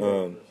signed.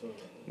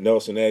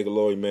 Nelson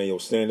Aguilar, Emmanuel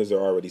Sanders are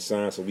already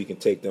signed, so we can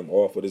take them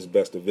off of this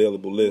best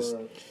available list.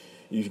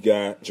 You've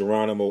got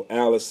Geronimo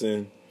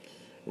Allison,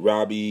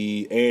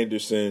 Robbie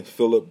Anderson,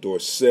 Philip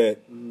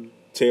Dorsett,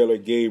 Taylor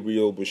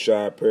Gabriel,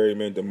 Breshad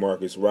Perriman,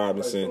 DeMarcus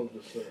Robinson,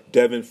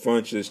 Devin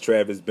Funchess,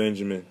 Travis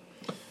Benjamin.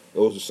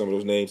 Those are some of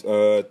those names.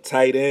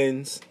 Tight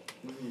ends,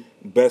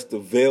 best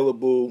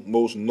available,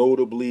 most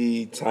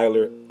notably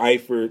Tyler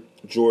Eifert,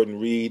 Jordan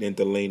Reed, and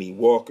Delaney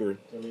Walker.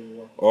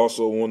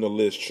 Also on the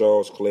list,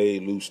 Charles Clay,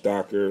 Lou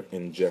Stocker,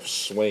 and Jeff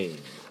Swain.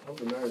 I'm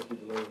familiar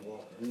with Delanie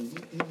Walker. I mean,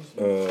 he used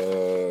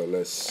to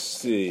Let's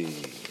see.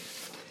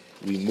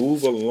 We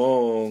move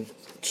along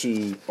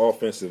to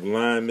offensive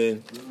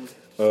linemen.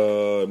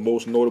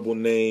 Most notable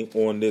name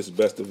on this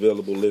best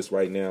available list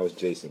right now is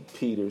Jason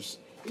Peters.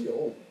 He's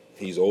old.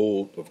 He's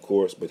old, of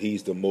course, but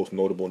he's the most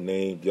notable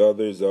name. The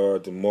others are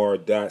DeMar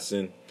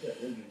Dotson,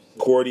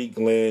 Cordy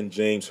Glenn,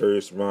 James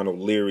Hurst, Ronald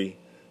Leary,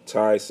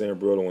 Ty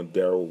Sambrotto, and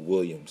Darrell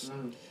Williams.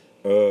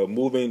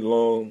 Moving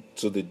along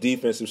to the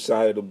defensive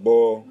side of the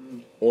ball,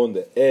 on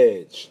the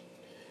edge,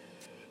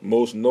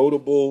 most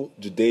notable,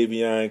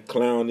 Jadeveon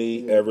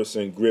Clowney,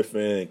 Everson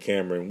Griffin, and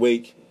Cameron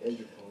Wake.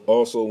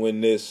 Also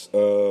in this,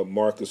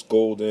 Marcus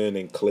Golden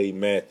and Clay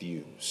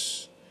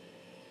Matthews.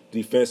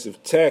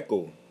 Defensive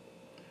tackle,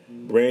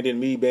 Brandon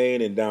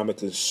Mebane and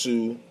Ndamukong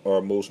Suh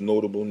are most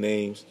notable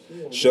names.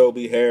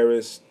 Shelby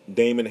Harris,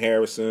 Damon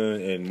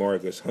Harrison, and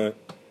Marcus Hunt.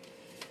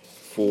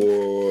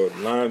 For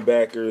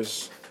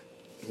linebackers,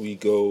 we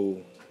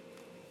go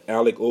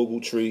Alec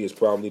Ogletree is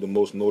probably the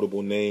most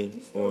notable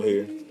name on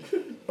here.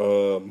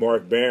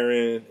 Mark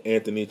Barron,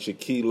 Anthony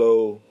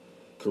Chiquilo,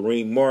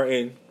 Kareem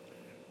Martin,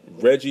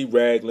 Reggie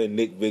Ragland,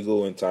 Nick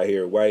Vigil, and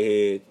Tahir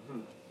Whitehead.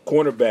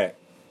 Cornerback,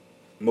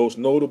 most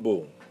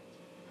notable,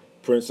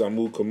 Prince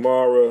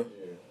Amukamara,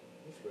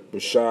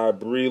 Rashad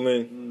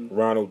Breeland,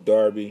 Ronald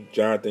Darby,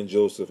 Jonathan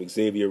Joseph,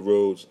 Xavier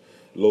Rhodes,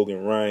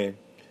 Logan Ryan.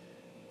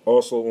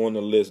 Also on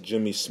the list,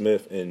 Jimmy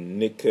Smith and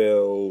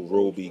Nickel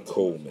Roby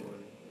Coleman.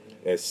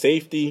 At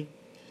safety,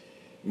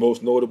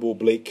 most notable,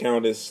 Blake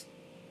Countess,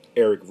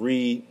 Eric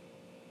Reed.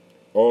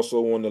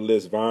 Also on the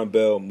list, Von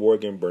Bell,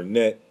 Morgan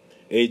Burnett,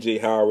 A.J.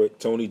 Howard,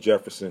 Tony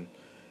Jefferson,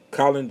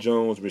 Colin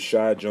Jones,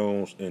 Rashad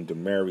Jones, and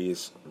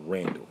Demarius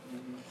Randall.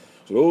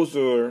 So those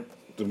are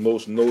the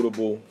most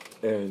notable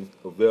and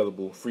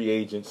available free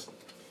agents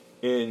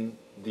in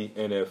the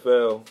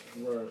NFL.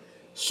 Right.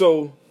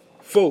 So,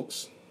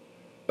 folks,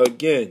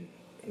 again,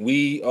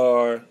 we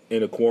are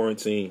in a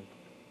quarantine.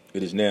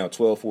 It is now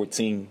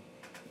 12:14,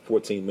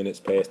 14 minutes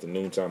past the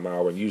noontime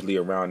hour. And usually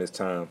around this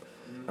time,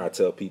 I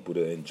tell people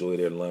to enjoy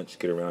their lunch,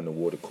 get around the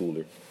water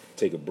cooler,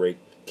 take a break.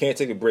 Can't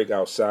take a break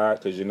outside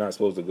because you're not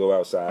supposed to go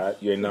outside.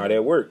 You're not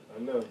at work.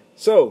 I know.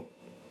 So,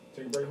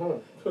 Take a break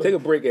home. take a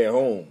break at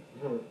home.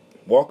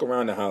 Walk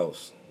around the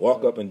house.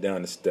 Walk up and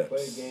down the steps.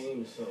 Play a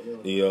game or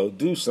something. You know,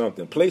 do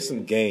something. Play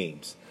some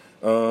games.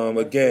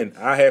 Again,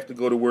 I have to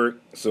go to work,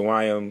 so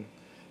I am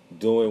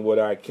doing what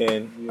I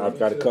can. Yeah, I've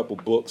got a too. couple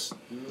books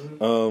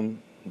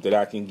that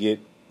I can get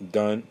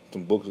done.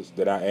 Some books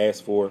that I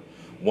asked for.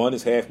 One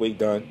is halfway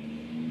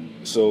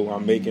done, so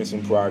I'm making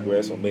some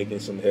progress. I'm making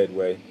some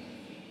headway.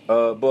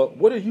 But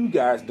what are you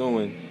guys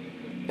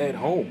doing at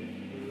home?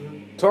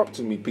 Talk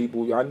to me,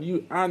 people.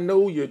 I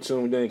know you're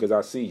tuned in because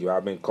I see you.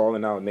 I've been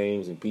calling out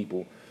names and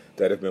people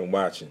that have been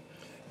watching.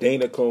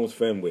 Dana Combs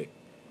Fenwick,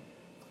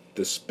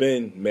 the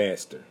Spin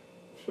Master.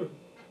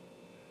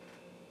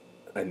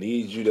 I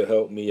need you to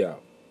help me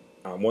out.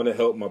 I want to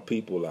help my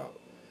people out.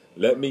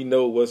 Let me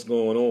know what's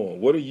going on.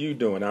 What are you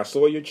doing? I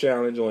saw your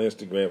challenge on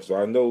Instagram, so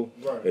I know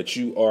that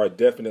you are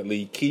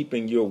definitely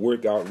keeping your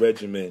workout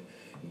regimen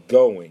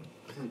going.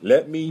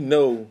 Let me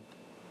know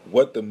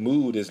what the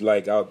mood is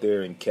like out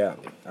there in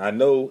Cali. I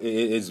know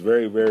it's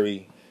very,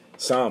 very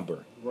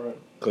somber. Right.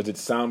 Because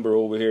it's somber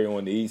over here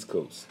on the East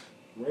Coast.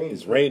 Rain.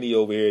 It's rainy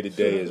over here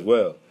today as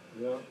well.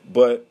 Yeah.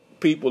 But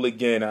people,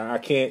 again, I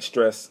can't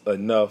stress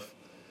enough,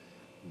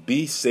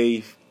 be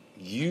safe.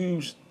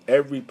 Use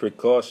every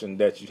precaution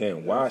that you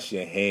can. Wash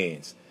your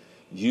hands.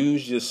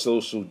 Use your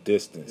social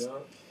distance. Yeah.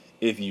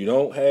 If you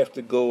don't have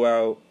to go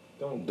out,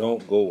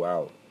 don't go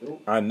out.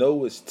 Nope. I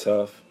know it's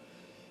tough.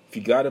 If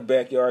you got a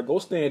backyard, go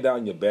stand out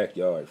in your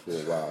backyard for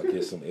a while,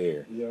 get some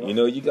air. Yeah. You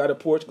know, you got a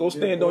porch, go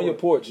stand on your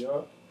porch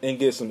Yeah. and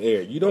get some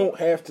air. You don't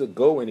have to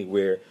go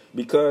anywhere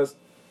because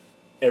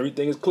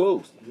everything is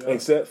closed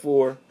except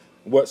for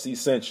what's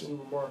essential.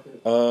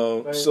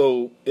 Supermarket.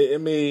 So,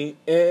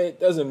 it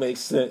doesn't make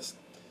sense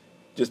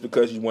just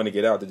because you want to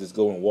get out to just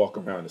go and walk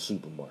around the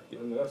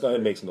supermarket.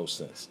 That makes no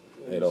sense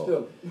at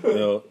all. You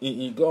know,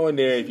 you go in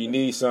there, if you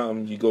need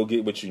something, you go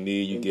get what you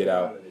need, you get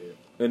out.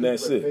 And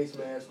that's it. Face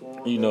mask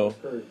on, you know,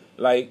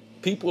 like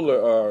people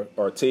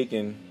are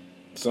taking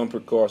some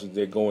precautions.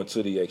 They're going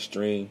to the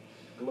extreme.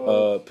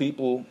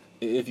 People,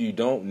 if you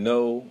don't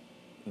know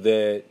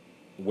that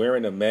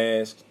wearing a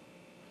mask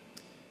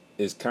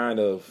is kind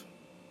of,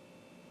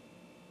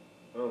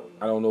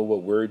 I don't know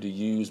what word to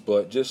use,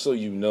 but just so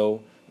you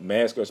know,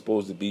 masks are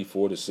supposed to be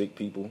for the sick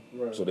people,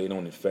 so they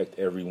don't infect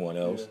everyone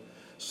else. Yeah.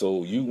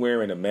 So you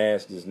wearing a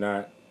mask is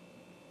not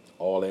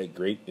all that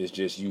great. It's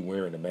just you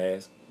wearing a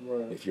mask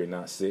if you're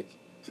not sick.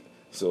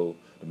 So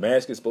the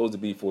mask is supposed to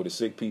be for the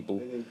sick people.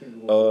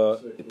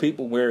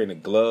 People wearing the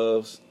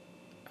gloves.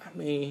 I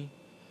mean,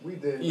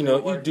 you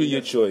know, you do your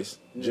choice.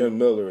 Yeah. Jim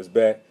Miller is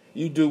back.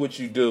 You do what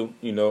you do.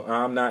 You know,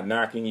 I'm not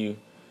knocking you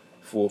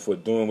for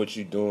doing what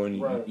you're doing.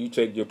 You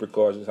take your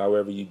precautions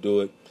however you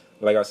do it.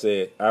 Like I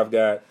said, I've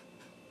got,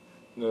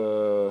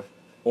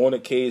 on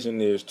occasion,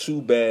 there's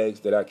 2 bags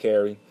that I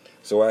carry.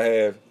 So I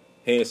have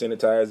hand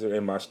sanitizer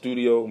in my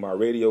studio, my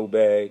radio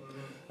bag.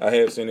 I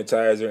have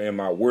sanitizer in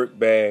my work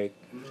bag.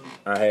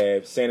 I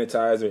have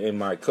sanitizer in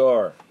my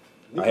car.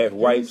 I have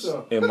wipes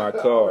in my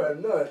car.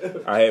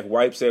 I have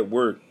wipes at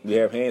work. We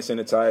have hand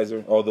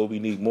sanitizer, although we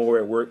need more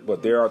at work,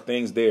 but there are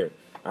things there.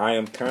 I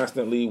am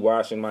constantly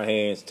washing my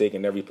hands,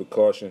 taking every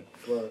precaution.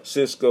 Right.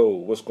 Cisco,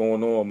 what's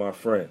going on, my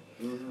friend?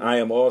 I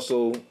am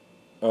also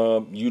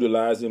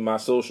utilizing my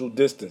social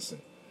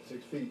distancing.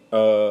 6 feet.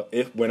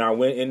 If when I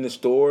went in the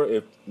store,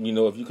 if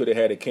you could have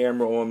had a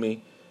camera on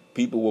me,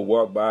 people would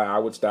walk by, I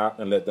would stop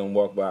and let them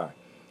walk by.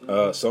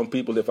 Some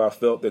people, if I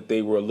felt that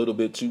they were a little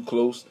bit too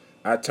close,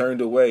 I turned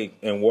away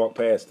and walked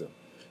past them.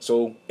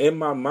 So in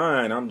my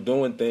mind, I'm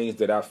doing things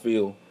that I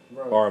feel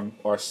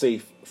are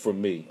safe for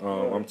me.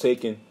 I'm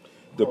taking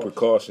the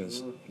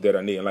precautions that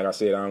I need. And like I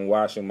said, I'm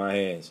washing my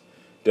hands.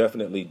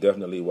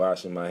 Definitely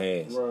washing my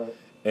hands. Right.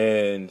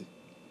 And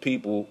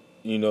people,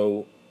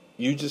 you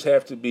just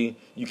have to be,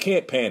 you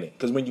can't panic.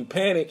 Because when you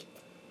panic,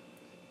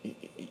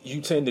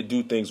 you tend to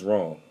do things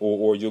wrong.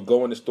 Or you'll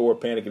go in the store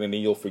panicking and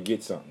then you'll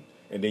forget something.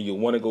 And then you'll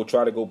want to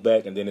try to go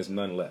back and then there's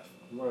none left.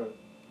 Right.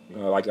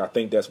 Like I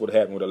think that's what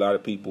happened with a lot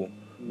of people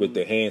with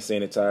the hand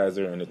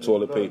sanitizer and the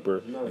toilet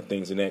paper and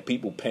things and that.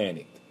 People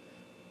panicked.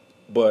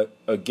 But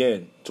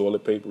again,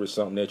 toilet paper is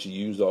something that you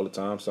use all the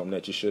time, something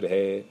that you should have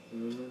had.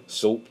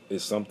 Soap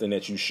is something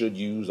that you should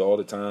use all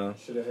the time.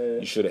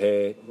 You should have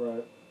had.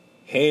 Right.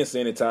 Hand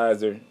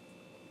sanitizer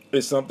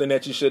is something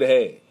that you should have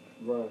had.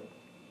 Right.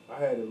 I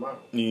had it in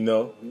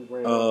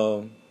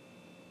mine.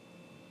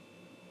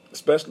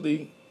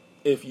 Especially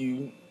if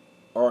you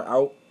are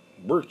out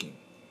working.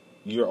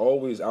 You're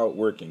always out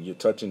working. You're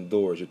touching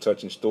doors. You're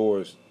touching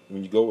stores.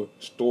 When you go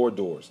store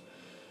doors,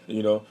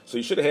 so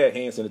you should have had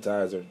hand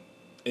sanitizer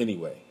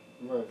anyway,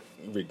 right?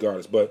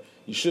 Regardless, but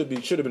you should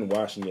have been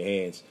washing your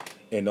hands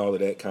and all of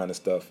that kind of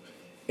stuff,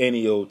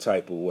 any old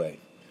type of way.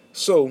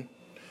 So,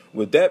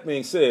 with that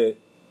being said,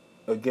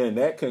 again,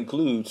 that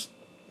concludes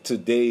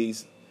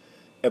today's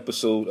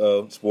episode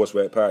of Sports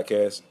Rap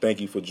Podcast. Thank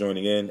you for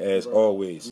joining in, as always.